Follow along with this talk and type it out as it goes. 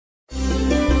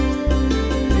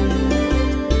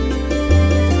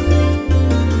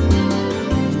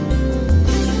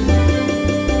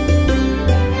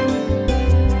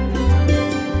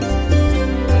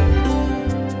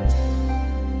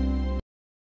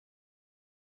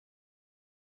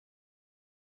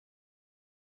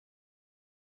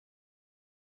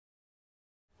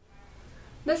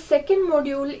The second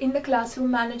module in the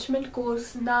classroom management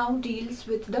course now deals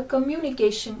with the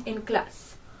communication in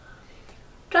class.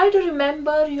 Try to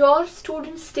remember your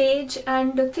student stage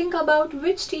and think about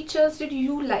which teachers did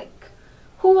you like.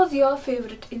 Who was your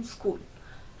favorite in school?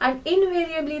 And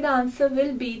invariably the answer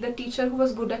will be the teacher who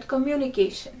was good at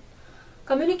communication.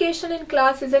 Communication in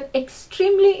class is an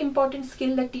extremely important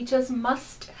skill that teachers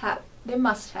must have. They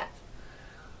must have.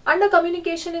 Under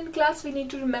communication in class, we need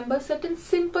to remember certain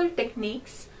simple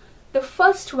techniques. The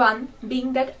first one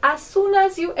being that as soon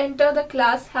as you enter the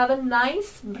class, have a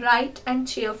nice, bright and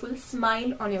cheerful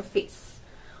smile on your face.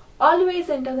 Always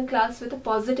enter the class with a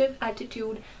positive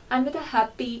attitude and with a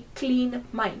happy, clean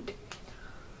mind.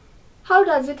 How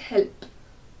does it help?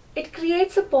 It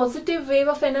creates a positive wave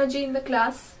of energy in the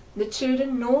class. The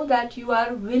children know that you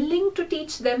are willing to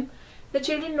teach them. The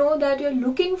children know that you are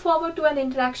looking forward to an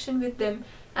interaction with them,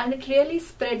 and it really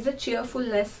spreads a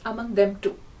cheerfulness among them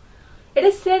too. It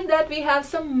is said that we have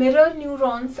some mirror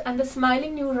neurons, and the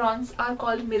smiling neurons are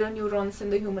called mirror neurons in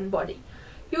the human body.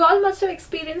 You all must have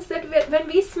experienced that when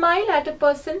we smile at a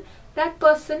person, that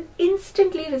person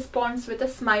instantly responds with a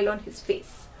smile on his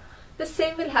face. The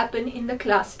same will happen in the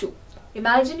class too.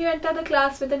 Imagine you enter the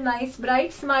class with a nice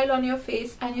bright smile on your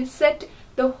face and you set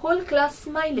the whole class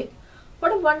smiling.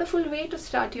 What a wonderful way to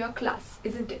start your class,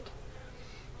 isn't it?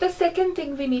 The second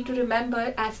thing we need to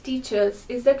remember as teachers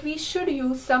is that we should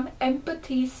use some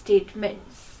empathy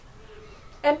statements.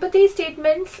 Empathy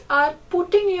statements are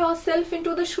putting yourself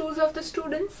into the shoes of the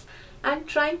students and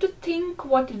trying to think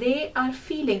what they are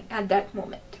feeling at that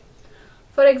moment.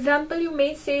 For example, you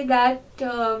may say that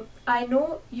I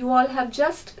know you all have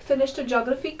just finished a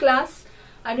geography class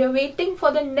and you're waiting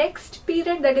for the next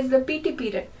period, that is the PT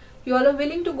period. You all are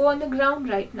willing to go on the ground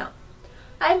right now.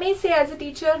 I may say as a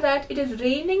teacher that it is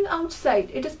raining outside,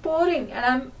 it is pouring,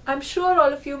 and I'm sure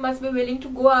all of you must be willing to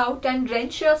go out and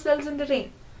drench yourselves in the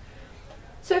rain.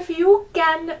 So if you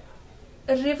can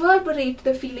reverberate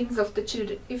the feelings of the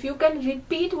children, if you can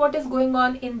repeat what is going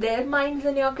on in their minds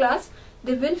in your class,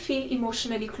 they will feel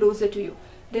emotionally closer to you.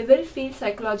 They will feel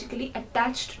psychologically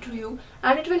attached to you,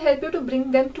 and it will help you to bring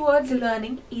them towards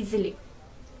learning easily.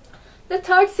 The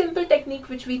third simple technique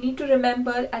which we need to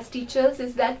remember as teachers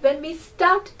is that when we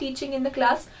start teaching in the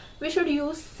class, we should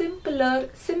use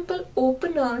simple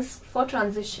openers for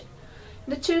transition.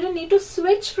 The children need to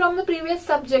switch from the previous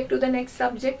subject to the next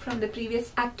subject, from the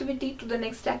previous activity to the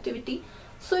next activity.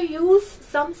 So use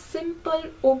some simple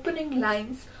opening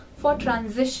lines for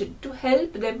transition to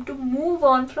help them to move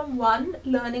on from one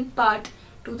learning part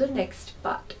to the next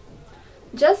part.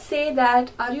 Just say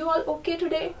that, are you all okay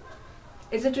today?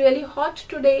 Is it really hot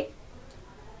today?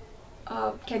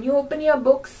 Can you open your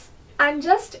books? And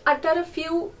just utter a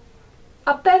few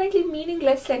apparently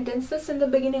meaningless sentences in the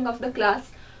beginning of the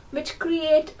class which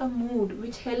create a mood,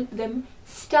 which help them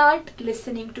start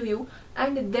listening to you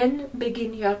and then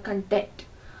begin your content.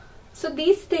 So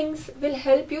these things will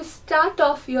help you start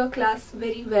off your class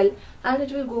very well, and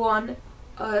it will go on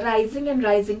rising and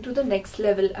rising to the next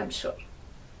level, I'm sure.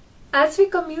 As we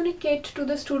communicate to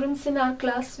the students in our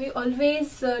class, we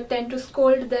always tend to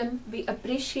scold them, we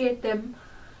appreciate them.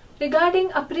 Regarding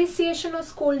appreciation or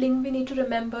scolding, we need to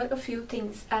remember a few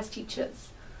things as teachers.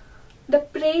 The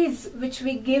praise which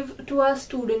we give to our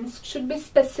students should be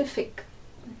specific.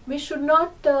 We should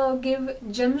not give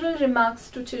general remarks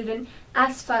to children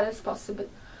as far as possible.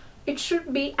 It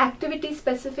should be activity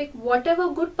specific.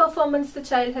 Whatever good performance the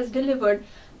child has delivered,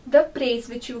 the praise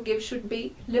which you give should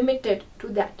be limited to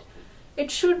that. It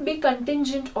should be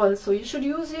contingent also. You should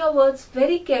use your words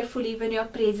very carefully when you are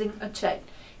praising a child.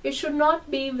 It should not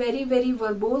be very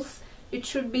verbose. It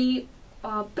should be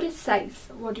precise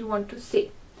what you want to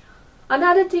say.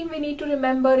 Another thing we need to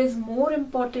remember is more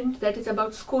important, that is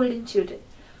about scolding children.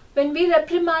 When we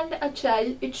reprimand a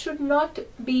child, it should not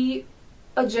be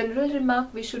a general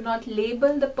remark. We should not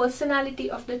label the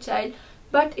personality of the child,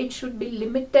 but it should be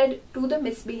limited to the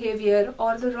misbehavior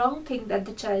or the wrong thing that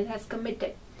the child has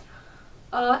committed.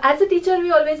 As a teacher, we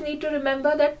always need to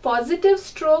remember that positive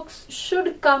strokes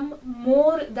should come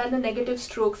more than the negative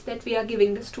strokes that we are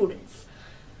giving the students.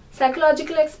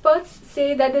 Psychological experts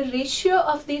say that the ratio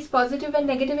of these positive and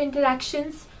negative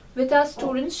interactions with our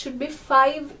students should be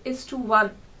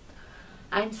 5:1.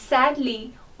 And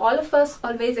sadly, all of us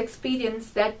always experience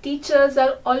that teachers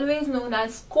are always known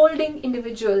as scolding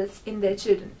individuals in their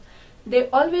children. They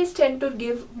always tend to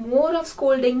give more of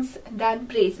scoldings than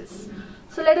praises.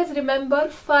 So let us remember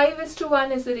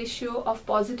 5:1 is the ratio of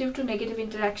positive to negative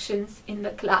interactions in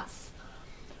the class.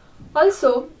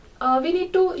 Also, we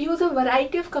need to use a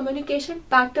variety of communication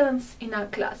patterns in our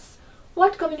class.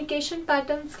 What communication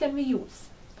patterns can we use?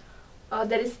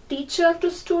 There is teacher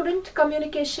to student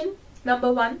communication,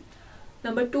 number 1.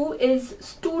 Number 2 is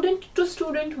student to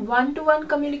student one-to-one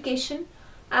communication.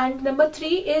 And number 3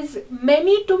 is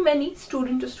many to many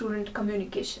student to student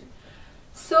communication.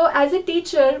 So as a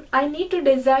teacher, I need to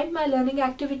design my learning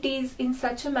activities in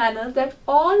such a manner that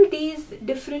all these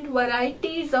different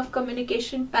varieties of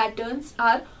communication patterns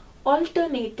are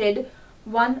alternated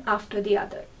one after the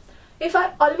other. If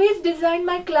I always design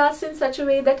my class in such a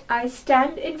way that I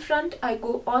stand in front, I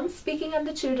go on speaking and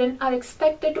the children are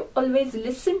expected to always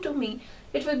listen to me,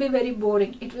 it will be very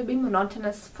boring, it will be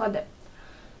monotonous for them.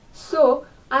 So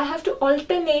I have to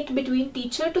alternate between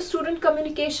teacher to student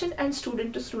communication and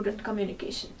student to student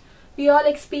communication. We all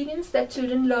experience that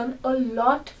children learn a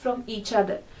lot from each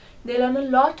other. They learn a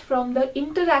lot from the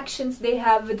interactions they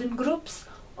have within groups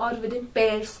or within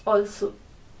pairs also.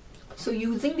 So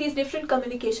using these different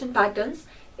communication patterns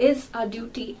is our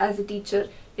duty as a teacher.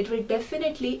 It will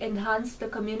definitely enhance the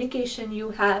communication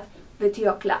you have with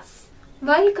your class.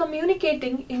 While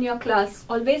communicating in your class,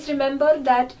 always remember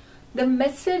that the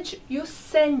message you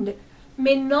send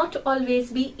may not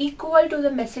always be equal to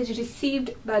the message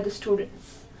received by the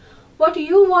students. What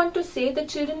you want to say, the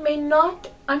children may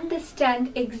not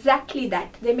understand exactly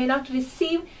that. They may not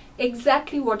receive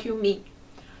exactly what you mean.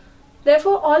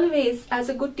 Therefore, always as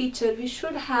a good teacher, we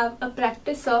should have a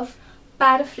practice of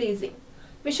paraphrasing.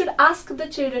 We should ask the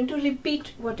children to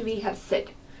repeat what we have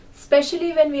said,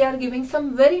 especially when we are giving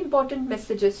some very important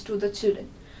messages to the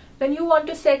children. When you want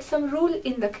to set some rule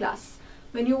in the class,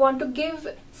 when you want to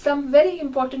give some very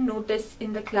important notice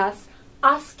in the class,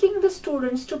 asking the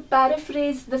students to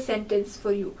paraphrase the sentence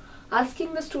for you,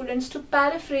 asking the students to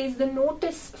paraphrase the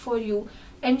notice for you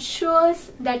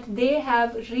ensures that they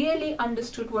have really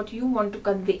understood what you want to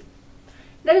convey.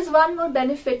 There is one more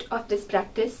benefit of this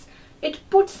practice. It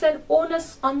puts an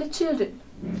onus on the children.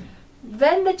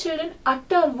 When the children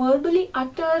verbally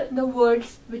utter the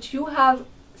words which you have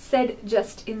said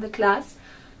just in the class,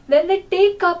 then they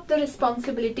take up the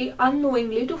responsibility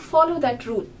unknowingly to follow that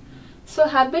rule. So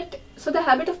the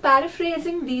habit of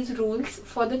paraphrasing these rules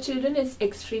for the children is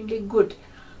extremely good.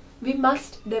 We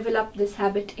must develop this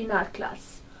habit in our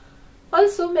class.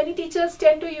 Also, many teachers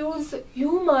tend to use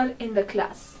humor in the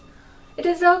class. It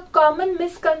is a common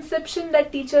misconception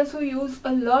that teachers who use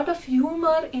a lot of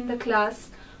humor in the class,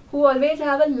 who always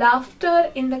have a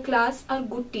laughter in the class, are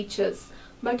good teachers.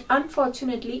 But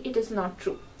unfortunately, it is not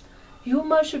true.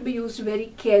 Humor should be used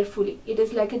very carefully. It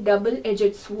is like a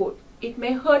double-edged sword. It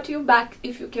may hurt you back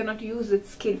if you cannot use it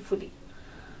skillfully.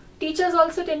 Teachers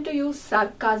also tend to use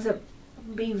sarcasm.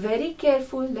 Be very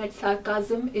careful that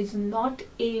sarcasm is not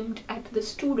aimed at the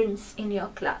students in your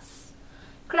class.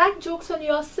 Crack jokes on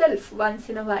yourself once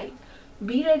in a while.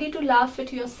 Be ready to laugh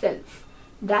at yourself.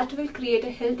 That will create a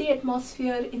healthy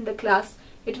atmosphere in the class.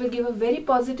 It will give a very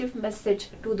positive message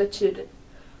to the children.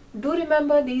 Do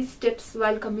remember these tips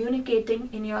while communicating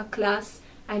in your class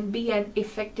and be an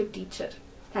effective teacher.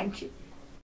 Thank you.